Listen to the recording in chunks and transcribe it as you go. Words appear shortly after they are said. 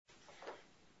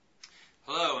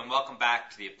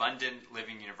back to the Abundant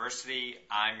Living University.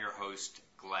 I'm your host,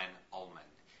 Glenn Ullman.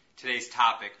 Today's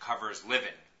topic covers living,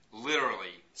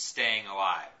 literally staying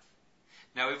alive.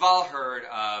 Now, we've all heard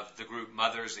of the group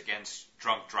Mothers Against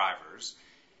Drunk Drivers,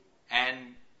 and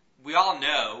we all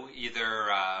know, either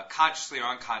consciously or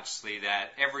unconsciously, that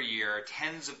every year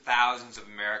tens of thousands of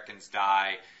Americans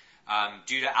die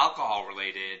due to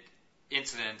alcohol-related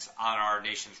incidents on our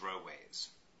nation's roadways.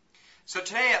 So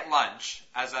today at lunch,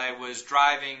 as I was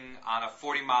driving on a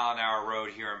 40-mile-an-hour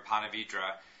road here in Ponte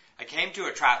Vedra, I came to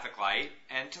a traffic light,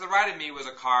 and to the right of me was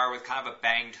a car with kind of a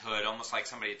banged hood, almost like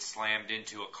somebody had slammed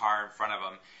into a car in front of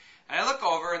them. And I look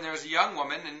over, and there's a young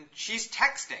woman, and she's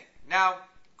texting. Now,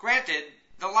 granted,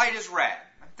 the light is red.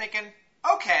 I'm thinking,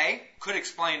 okay, could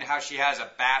explain how she has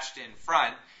a bashed in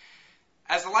front.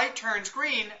 As the light turns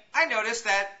green, I notice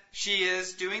that she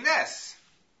is doing this.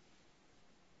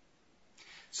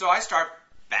 So I start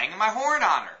banging my horn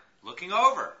on her, looking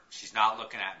over. She's not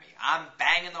looking at me. I'm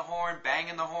banging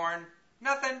the horn,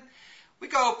 nothing. We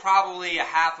go probably a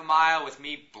half a mile with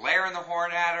me blaring the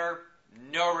horn at her,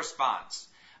 no response.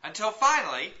 Until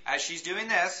finally, as she's doing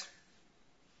this,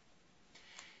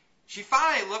 she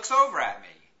finally looks over at me.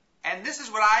 And this is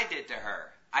what I did to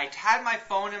her. I had my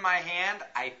phone in my hand,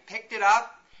 I picked it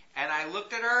up, and I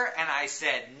looked at her, and I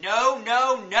said, no,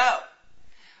 no, no.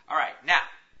 All right, now,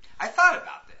 I thought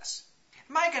about this.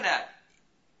 Am I going to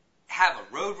have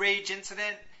a road rage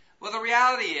incident? Well, the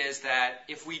reality is that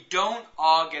if we don't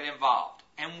all get involved,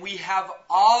 and we have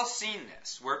all seen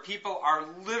this, where people are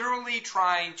literally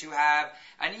trying to have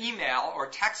an email or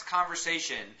text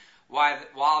conversation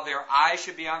while their eyes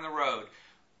should be on the road,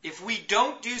 if we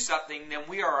don't do something, then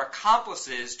we are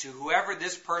accomplices to whoever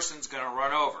this person's going to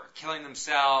run over, killing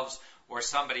themselves or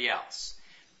somebody else.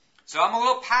 So I'm a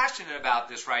little passionate about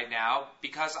this right now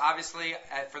because obviously,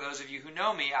 for those of you who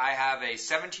know me, I have a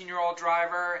 17-year-old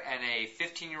driver and a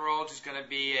 15-year-old who's going to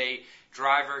be a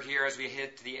driver here as we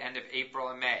hit to the end of April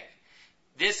and May.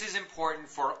 This is important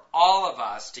for all of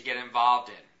us to get involved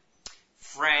in.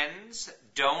 Friends,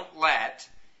 don't let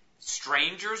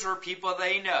strangers or people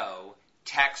they know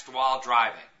text while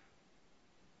driving.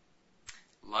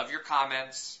 Love your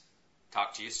comments.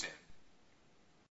 Talk to you soon.